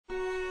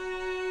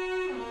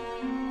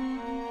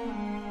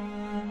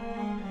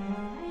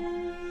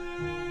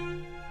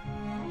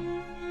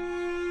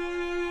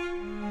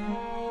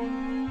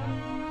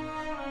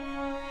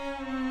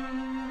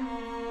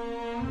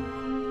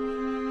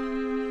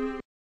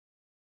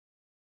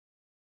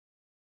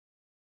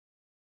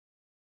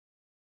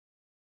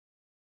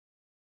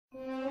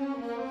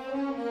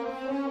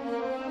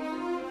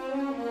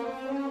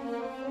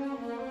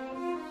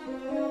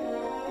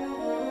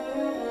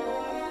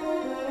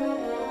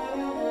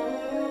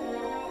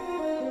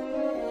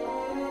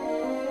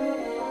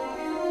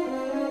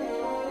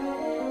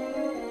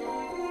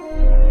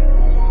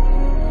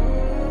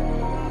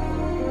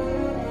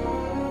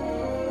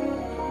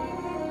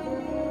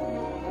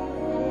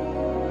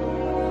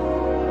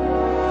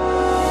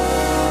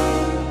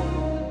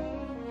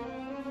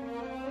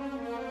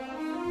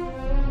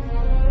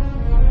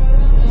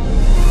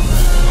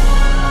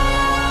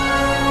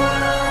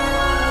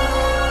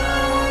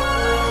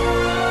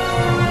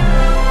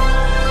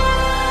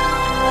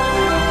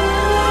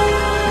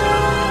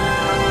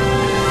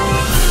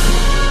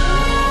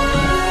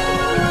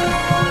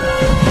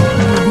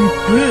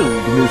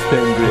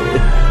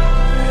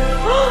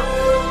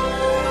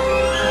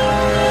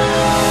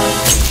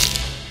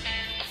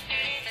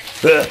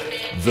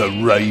The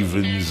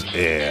Raven's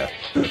heir.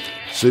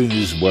 Soon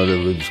as one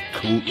of them's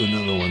caught,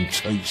 another one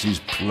takes his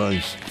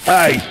place.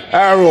 Hey,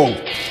 Harold,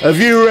 have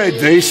you read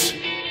this?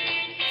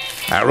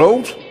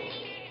 Harold?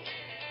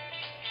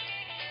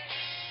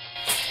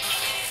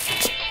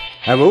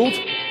 Harold?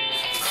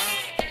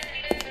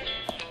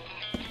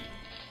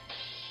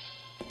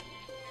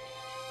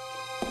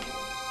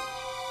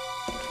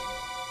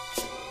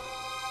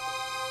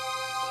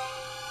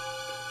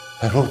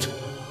 Harold?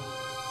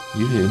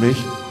 You hear me?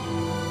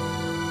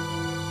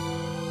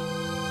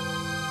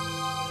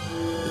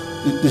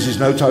 This is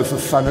no time for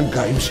fun and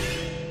games.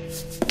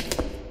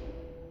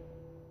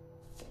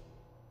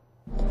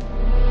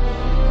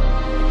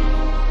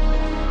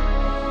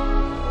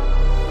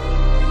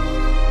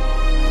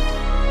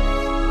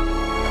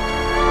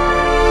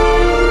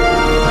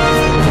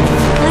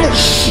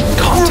 Shh!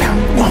 Calm down.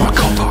 I'm a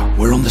copper.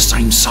 We're on the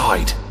same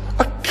side.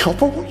 A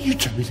copper? What are you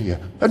doing here?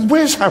 And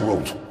where's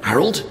Harold?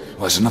 Harold?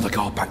 Well, there's another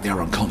guard back there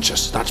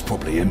unconscious. That's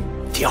probably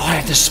him. The Eye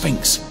of the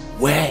Sphinx.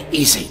 Where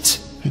is it?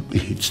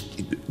 It's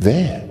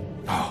there.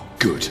 Oh,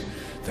 good.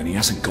 Then he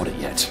hasn't got it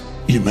yet.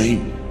 You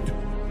mean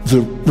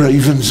the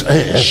Raven's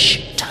heir?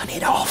 Shh! Turn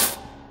it off.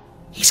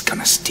 He's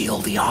gonna steal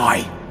the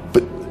eye.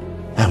 But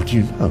how do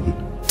you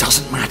know?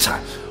 Doesn't matter.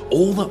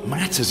 All that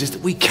matters is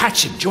that we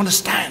catch him. Do you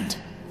understand?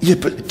 Yeah,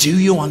 but... Do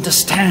you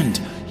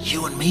understand?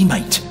 You and me,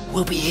 mate.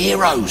 We'll be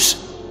heroes.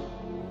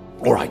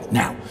 All right,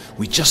 now,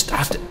 we just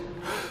have to...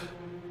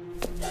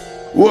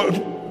 What?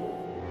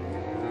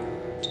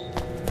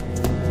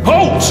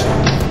 Halt!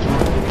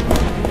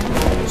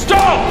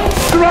 Stop!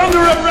 You're under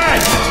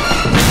arrest!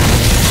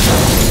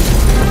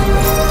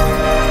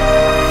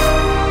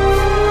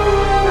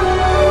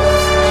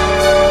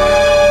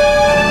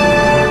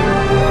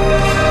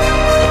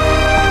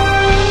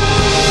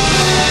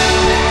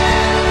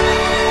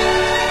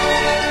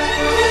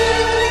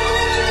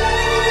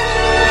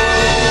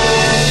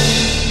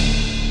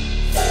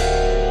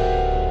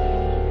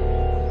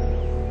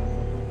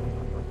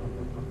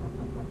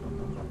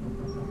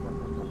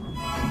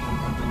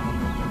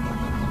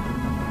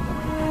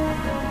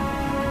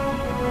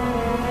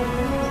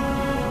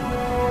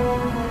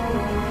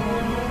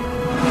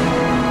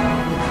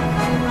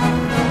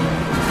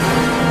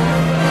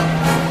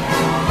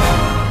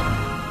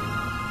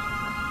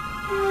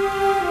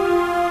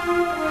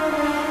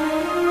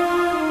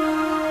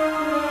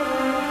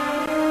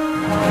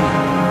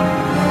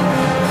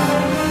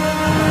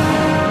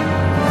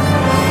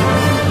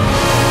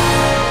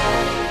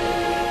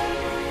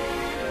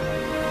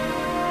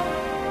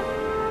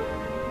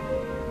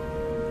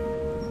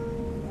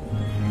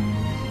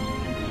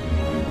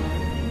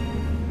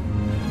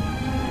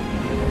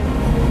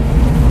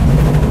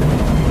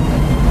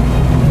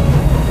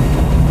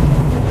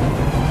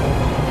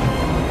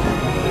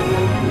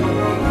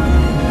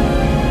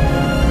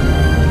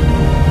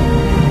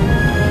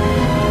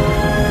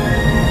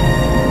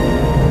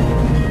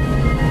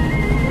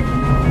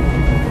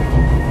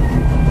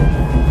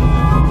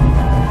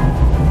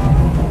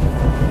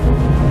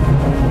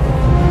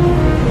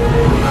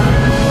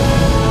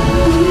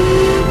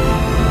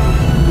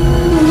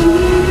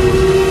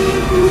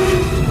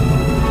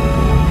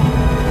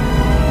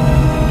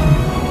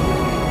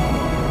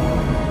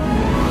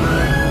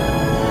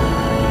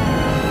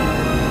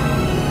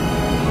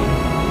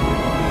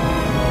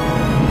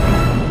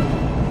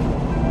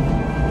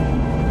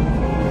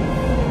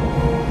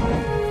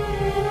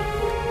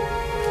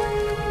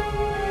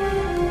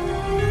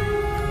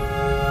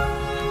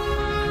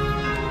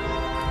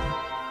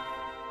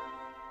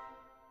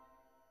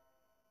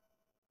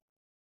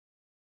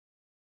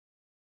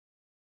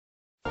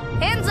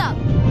 Hands up!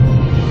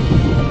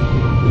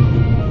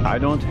 I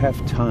don't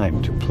have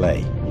time to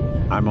play.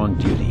 I'm on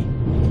duty.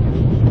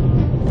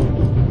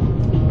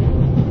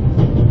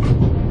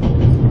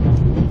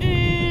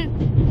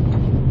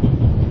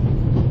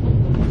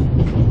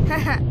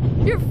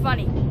 You're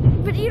funny,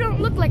 but you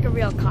don't look like a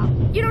real cop.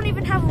 You don't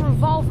even have a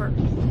revolver.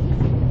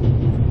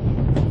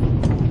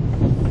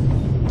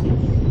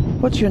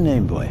 What's your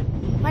name, boy?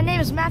 My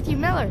name is Matthew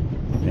Miller,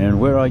 And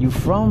where are you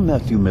from,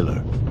 Matthew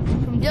Miller?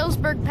 from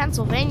Dillsburg,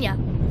 Pennsylvania.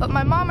 But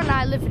my mom and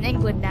I live in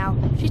England now.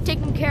 She's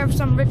taking care of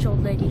some rich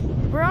old lady.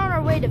 We're on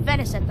our way to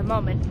Venice at the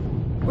moment.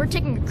 We're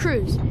taking a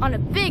cruise on a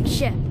big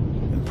ship.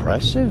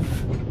 Impressive.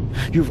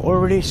 You've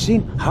already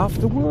seen half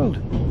the world.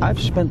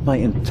 I've spent my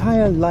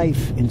entire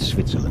life in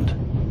Switzerland.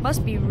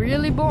 Must be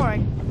really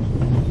boring.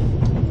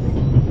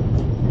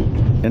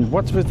 And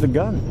what's with the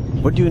gun?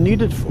 What do you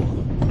need it for?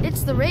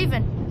 It's the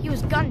Raven. He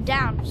was gunned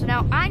down, so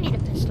now I need a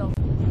pistol.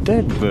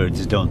 Dead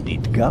birds don't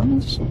need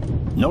guns.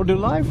 Nor do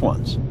live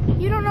ones.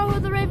 You don't know who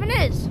the Raven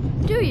is,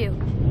 do you?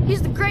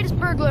 He's the greatest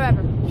burglar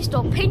ever. He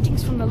stole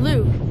paintings from the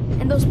Louvre,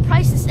 and those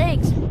priceless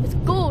eggs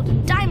with gold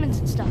and diamonds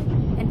and stuff.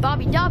 And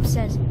Bobby Dobbs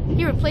says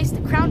he replaced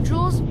the crown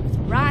jewels with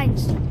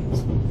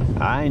rhinestones.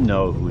 I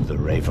know who the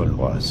Raven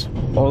was.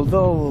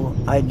 Although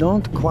I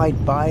don't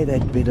quite buy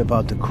that bit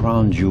about the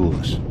crown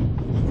jewels.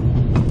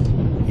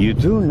 You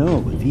do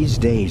know these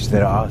days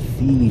there are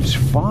thieves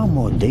far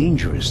more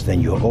dangerous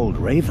than your old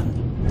Raven.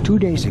 2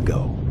 days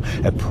ago,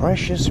 a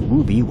precious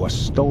ruby was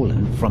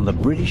stolen from the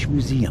British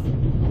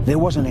Museum. There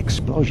was an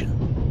explosion.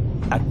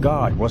 A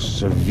guard was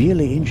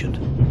severely injured.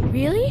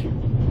 Really?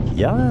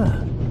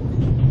 Yeah.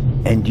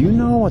 And you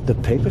know what the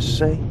papers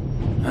say?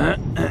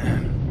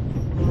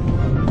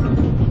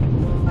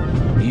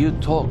 You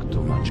talk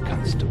too much,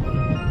 Constable.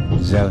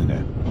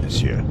 Zellner,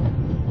 monsieur.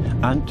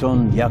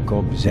 Anton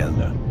Jakob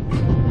Zellner.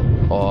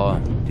 Or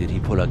did he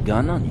pull a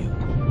gun on you?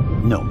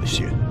 No,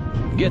 monsieur.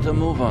 Get a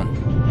move on.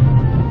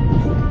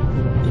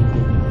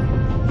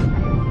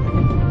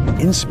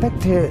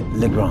 Inspector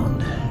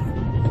Legrand,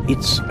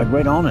 it's a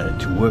great honor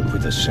to work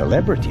with a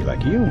celebrity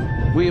like you.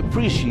 We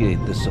appreciate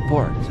the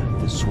support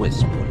of the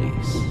Swiss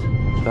police.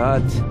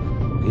 But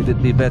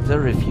it'd be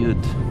better if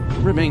you'd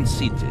remain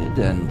seated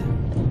and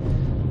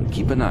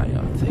keep an eye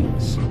on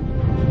things.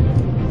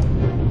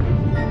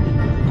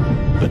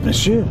 But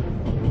monsieur,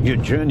 your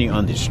journey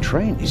on this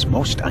train is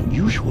most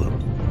unusual.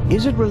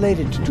 Is it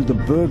related to the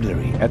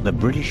burglary at the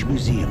British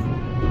Museum?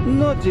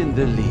 Not in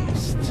the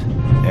least.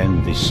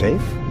 And the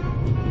safe?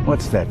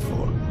 What's that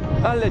for?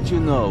 I'll let you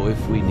know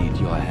if we need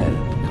your help,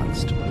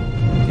 Constable.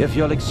 If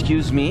you'll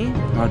excuse me,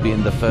 I'll be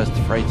in the first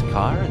freight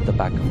car at the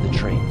back of the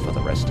train for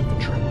the rest of the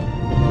trip.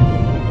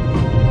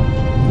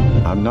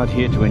 I'm not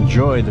here to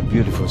enjoy the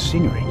beautiful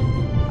scenery.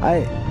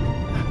 I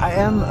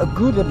am a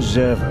good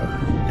observer,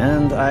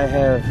 and I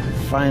have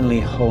finally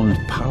honed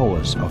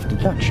powers of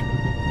deduction.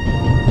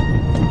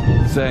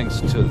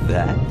 Thanks to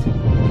that?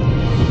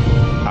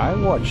 I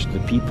watched the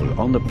people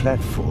on the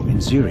platform in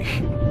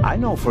Zurich. I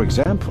know, for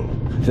example,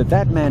 that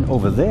that man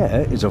over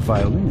there is a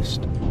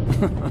violinist.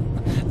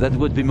 That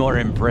would be more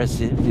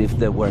impressive if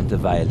there weren't a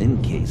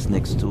violin case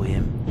next to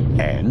him.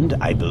 And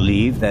I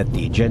believe that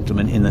the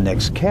gentleman in the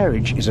next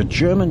carriage is a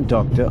German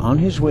doctor on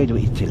his way to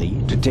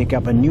Italy to take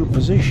up a new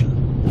position.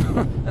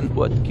 And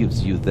what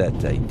gives you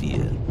that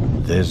idea?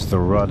 There's the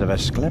rod of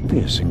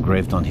Asclepius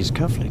engraved on his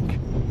cufflink.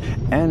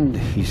 And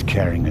he's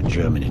carrying a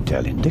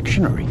German-Italian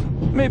dictionary.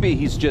 Maybe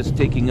he's just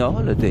taking a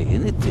holiday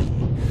in Italy,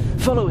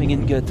 following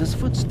in Goethe's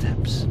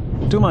footsteps.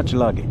 Too much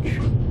luggage.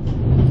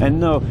 And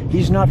no,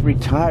 he's not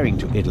retiring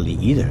to Italy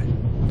either.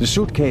 The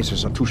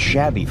suitcases are too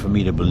shabby for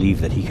me to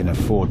believe that he can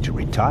afford to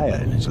retire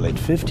in his late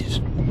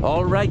 50s.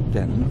 All right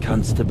then,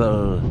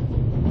 Constable...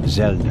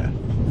 Zellner.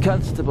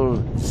 Constable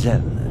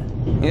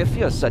Zellner. If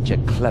you're such a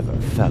clever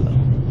fellow,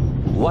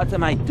 what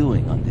am I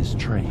doing on this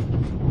train?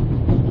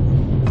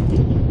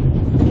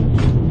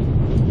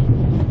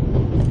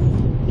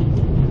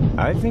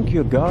 I think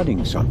you're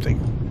guarding something.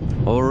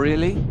 Oh,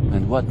 really?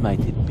 And what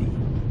might it be?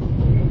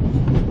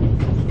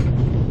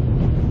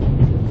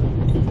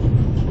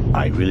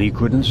 I really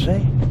couldn't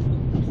say.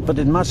 But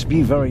it must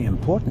be very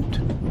important.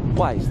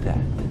 Why is that?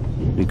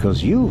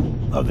 Because you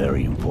are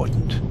very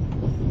important.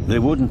 They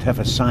wouldn't have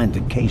assigned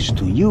the case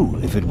to you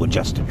if it were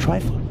just a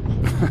trifle.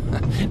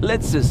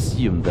 Let's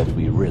assume that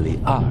we really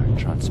are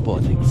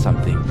transporting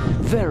something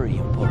very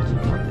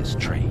important on this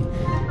train.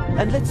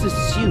 And let's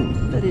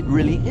assume that it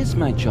really is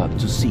my job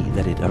to see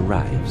that it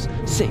arrives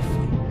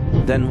safely.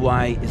 Then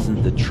why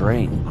isn't the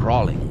train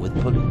crawling with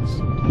police?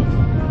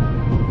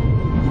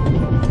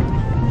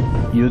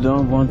 You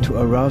don't want to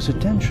arouse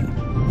attention.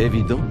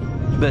 Evident,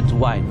 but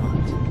why not?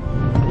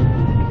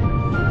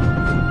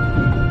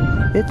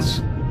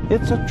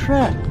 It's a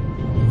trap.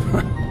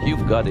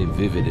 You've got a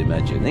vivid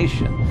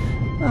imagination.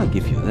 I'll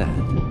give you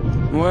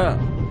that. Well,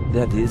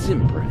 that is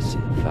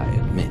impressive, I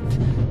admit.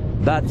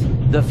 But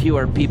the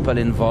fewer people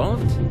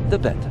involved, the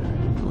better.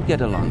 We'll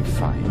get along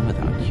fine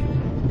without you.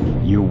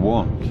 You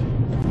won't.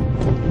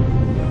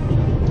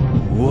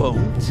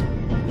 Won't?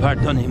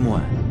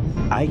 Pardonnez-moi.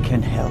 I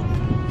can help.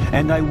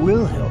 And I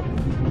will help.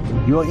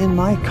 You're in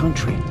my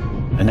country,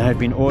 and I've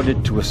been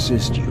ordered to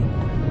assist you.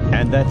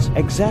 And that's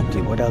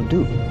exactly what I'll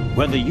do,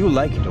 whether you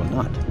like it or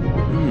not.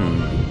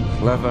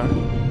 Clever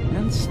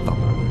and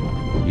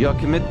stubborn. Your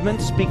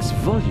commitment speaks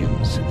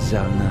volumes,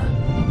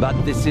 Zarna. But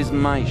this is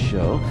my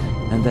show,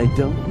 and I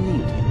don't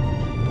need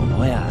you. Bon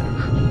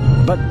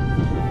voyage. But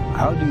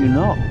how do you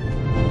know?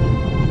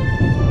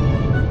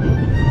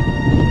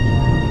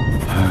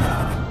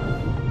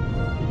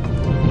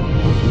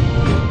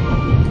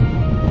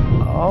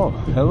 Oh,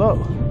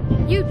 hello.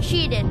 You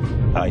cheated.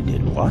 I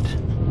did what?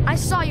 I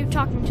saw you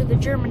talking to the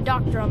German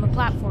doctor on the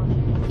platform.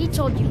 He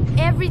told you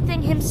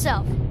everything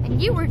himself,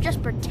 and you were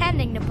just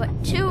pretending to put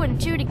two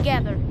and two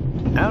together.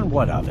 And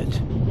what of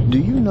it? Do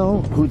you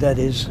know who that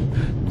is?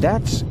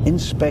 That's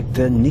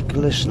Inspector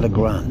Nicholas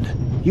Legrand.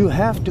 You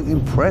have to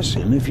impress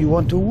him if you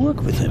want to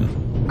work with him.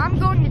 I'm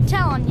going to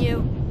tell on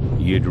you.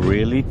 You'd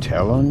really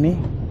tell on me?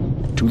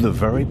 To the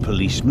very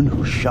policeman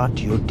who shot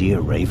your dear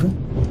Raven?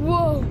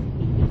 Whoa!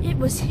 It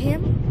was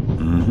him?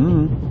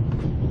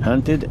 Mm-hmm.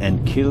 Hunted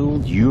and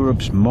killed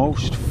Europe's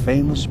most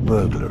famous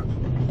burglar.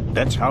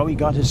 That's how he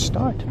got his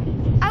start.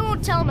 I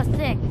won't tell him a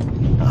thing.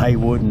 I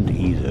wouldn't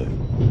either.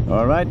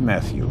 All right,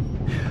 Matthew.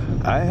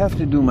 I have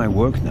to do my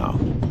work now.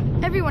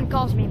 Everyone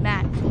calls me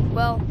Matt.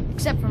 Well,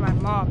 except for my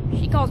mom.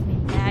 She calls me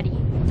Maddie,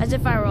 as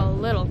if I were a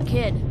little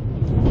kid.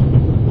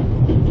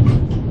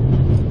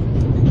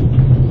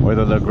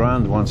 Whether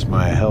Legrand wants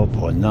my help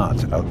or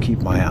not, I'll keep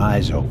my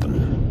eyes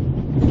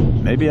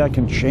open. Maybe I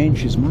can change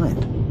his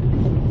mind.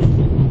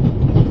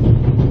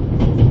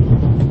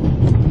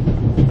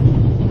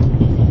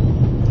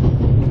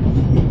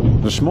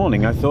 This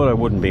morning I thought I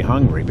wouldn't be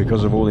hungry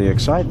because of all the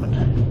excitement.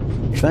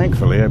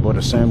 Thankfully, I bought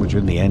a sandwich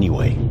with me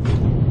anyway.